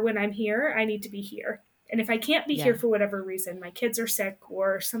place where when I'm here, I need to be here. And if I can't be here for whatever reason, my kids are sick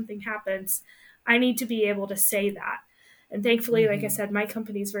or something happens, I need to be able to say that. And thankfully, like I said, my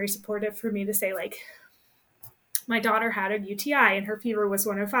company is very supportive for me to say, like, my daughter had a UTI and her fever was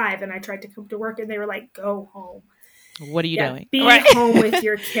 105 and I tried to come to work and they were like, go home. What are you doing? Be home with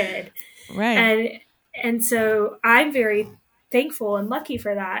your kid. And so I'm very thankful and lucky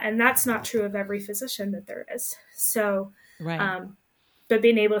for that. And that's not true of every physician that there is. So, but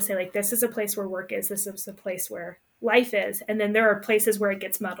being able to say, like, this is a place where work is, this is a place where life is. And then there are places where it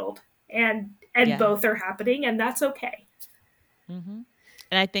gets muddled and both are happening, and that's okay.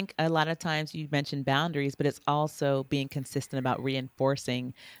 And I think a lot of times you mentioned boundaries, but it's also being consistent about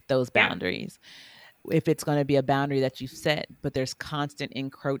reinforcing those boundaries. If it's going to be a boundary that you set, but there's constant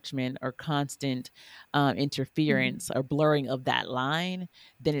encroachment or constant interference or blurring of that line,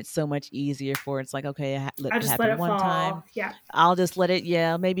 then it's so much easier for it's like, okay, I'll just let it one fall. time. Yeah. I'll just let it.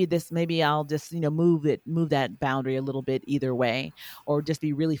 Yeah. Maybe I'll just, move that boundary a little bit either way, or just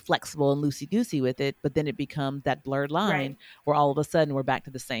be really flexible and loosey goosey with it. But then it becomes that blurred line where all of a sudden we're back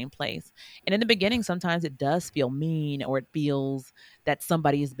to the same place. And in the beginning, sometimes it does feel mean, or it feels that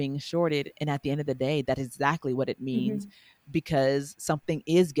somebody is being shorted. And at the end of the day, that is exactly what it means, because something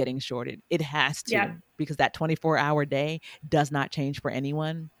is getting shorted. It has to, because that 24-hour day does not change for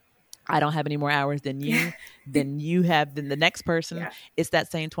anyone. I don't have any more hours than you, than you have, than the next person. Yeah. It's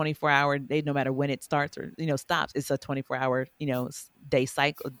that same 24-hour day, no matter when it starts or, stops. It's a 24-hour, day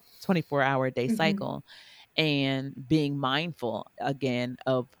cycle, 24-hour day cycle. And being mindful again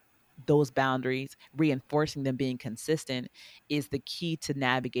of those boundaries, reinforcing them, being consistent is the key to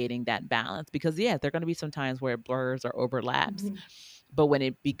navigating that balance. Because there are going to be some times where it blurs or overlaps, but when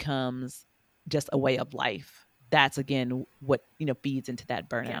it becomes just a way of life, that's again what feeds into that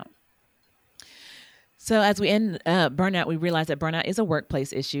burnout. So as we end burnout, we realize that burnout is a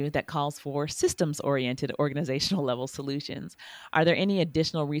workplace issue that calls for systems-oriented organizational level solutions. Are there any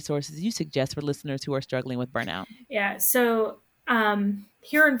additional resources you suggest for listeners who are struggling with burnout? Yeah. So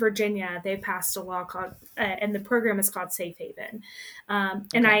here in Virginia, they passed a law called, and the program is called Safe Haven.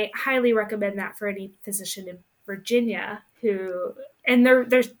 And I highly recommend that for any physician in Virginia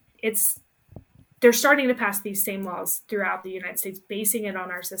they're starting to pass these same laws throughout the United States, basing it on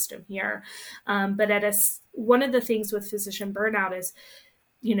our system here. But one of the things with physician burnout is,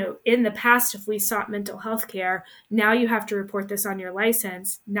 in the past, if we sought mental health care, now you have to report this on your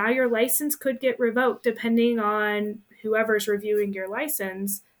license. Now your license could get revoked depending on whoever's reviewing your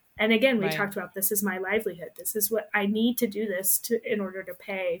license. And again, we talked about, this is my livelihood. This is what I need to do this in order to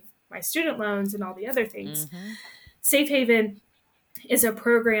pay my student loans and all the other things. Safe Haven is a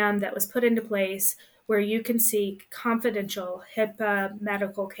program that was put into place where you can seek confidential HIPAA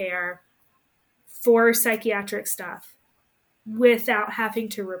medical care for psychiatric stuff without having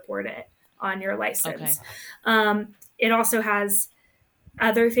to report it on your license. It also has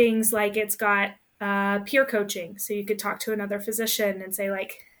other things, like it's got peer coaching. So you could talk to another physician and say,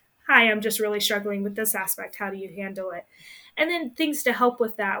 like, hi, I'm just really struggling with this aspect. How do you handle it? And then things to help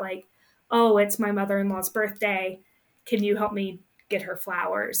with that, like, oh, it's my mother-in-law's birthday. Can you help me get her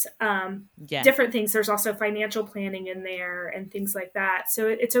flowers. Yeah. Different things. There's also financial planning in there and things like that. So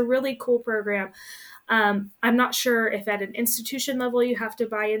it's a really cool program. I'm not sure if at an institution level you have to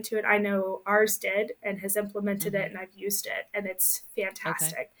buy into it. I know ours did and has implemented it, and I've used it, and it's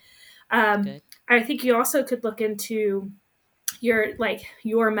fantastic. Okay. I think you also could look into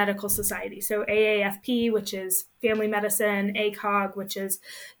your medical society. So AAFP, which is family medicine, ACOG, which is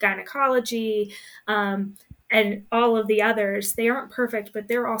gynecology, and all of the others. They aren't perfect, but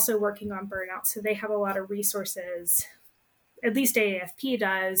they're also working on burnout. So they have a lot of resources, at least AAFP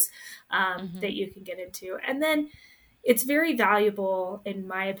does, that you can get into. And then it's very valuable, in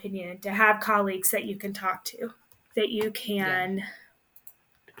my opinion, to have colleagues that you can talk to, that you can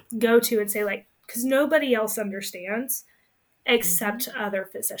go to and say, like, because nobody else understands except other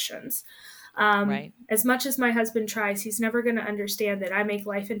physicians. Right. As much as my husband tries, he's never going to understand that I make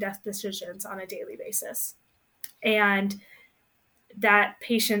life and death decisions on a daily basis, and that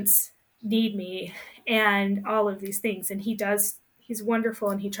patients need me and all of these things. And he's wonderful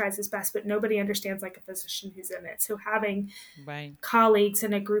and he tries his best, but nobody understands like a physician who's in it. So having colleagues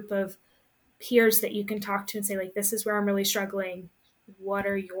and a group of peers that you can talk to and say, like, this is where I'm really struggling. What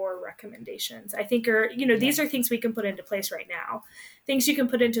are your recommendations? I think these are things we can put into place right now. Things you can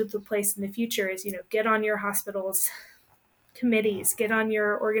put into place in the future is, get on your hospital's committees, get on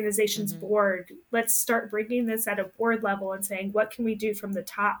your organization's board. Let's start bringing this at a board level and saying, what can we do from the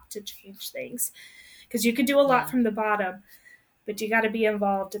top to change things? Because you can do a lot from the bottom, but you got to be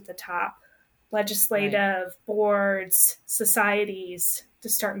involved at the top. Legislative boards, societies, to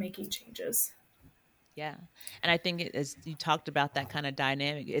start making changes. Yeah. And I think as you talked about that kind of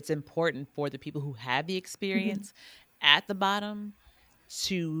dynamic, it's important for the people who have the experience at the bottom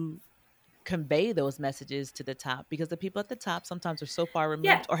to convey those messages to the top, because the people at the top sometimes are so far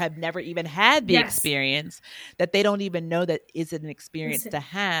removed or have never even had the experience that they don't even know that is an experience to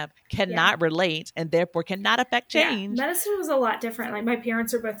have, cannot relate, and therefore cannot affect change. Medicine was a lot different. Like, my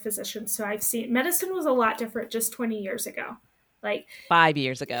parents are both physicians, so I've seen medicine was a lot different just 20 years ago. Like 5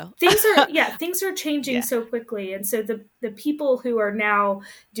 years ago. Things are changing so quickly. And so the people who are now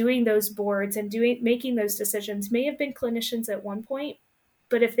doing those boards and making those decisions may have been clinicians at one point,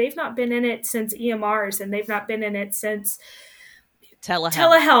 but if they've not been in it since EMRs, and they've not been in it since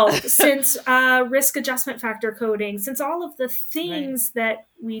telehealth since risk adjustment factor coding, since all of the things that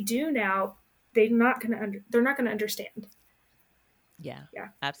we do now, they're not going to understand. Yeah,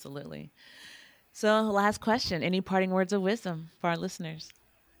 absolutely. So, last question. Any parting words of wisdom for our listeners?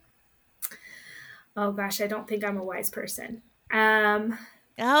 Oh, gosh, I don't think I'm a wise person.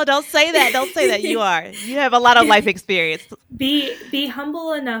 Oh, don't say that. Don't say that. You are. You have a lot of life experience. Be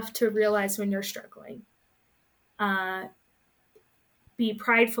humble enough to realize when you're struggling. Be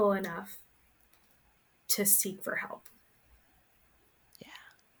prideful enough to seek for help. Yeah.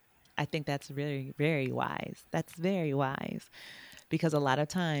 I think that's very, very wise. That's very wise. Because a lot of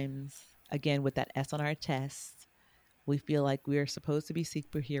times, again, with that S on our chest, we feel like we're supposed to be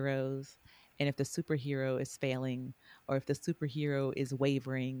superheroes. And if the superhero is failing, or if the superhero is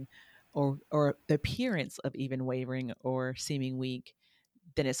wavering, or the appearance of even wavering or seeming weak,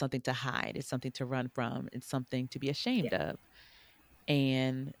 then it's something to hide. It's something to run from. It's something to be ashamed of.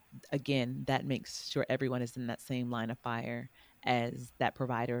 And again, that makes sure everyone is in that same line of fire as that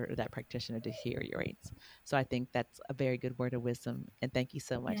provider or that practitioner deteriorates. So I think that's a very good word of wisdom. And thank you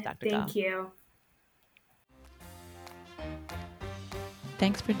so much, Dr. Goff. Thank you.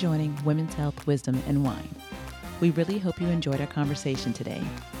 Thanks for joining Women's Health, Wisdom, and Wine. We really hope you enjoyed our conversation today.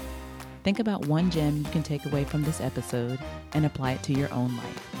 Think about one gem you can take away from this episode and apply it to your own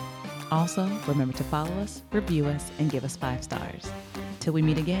life. Also, remember to follow us, review us, and give us 5 stars. Till we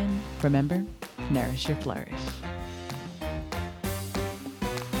meet again, remember, nourish your flourish.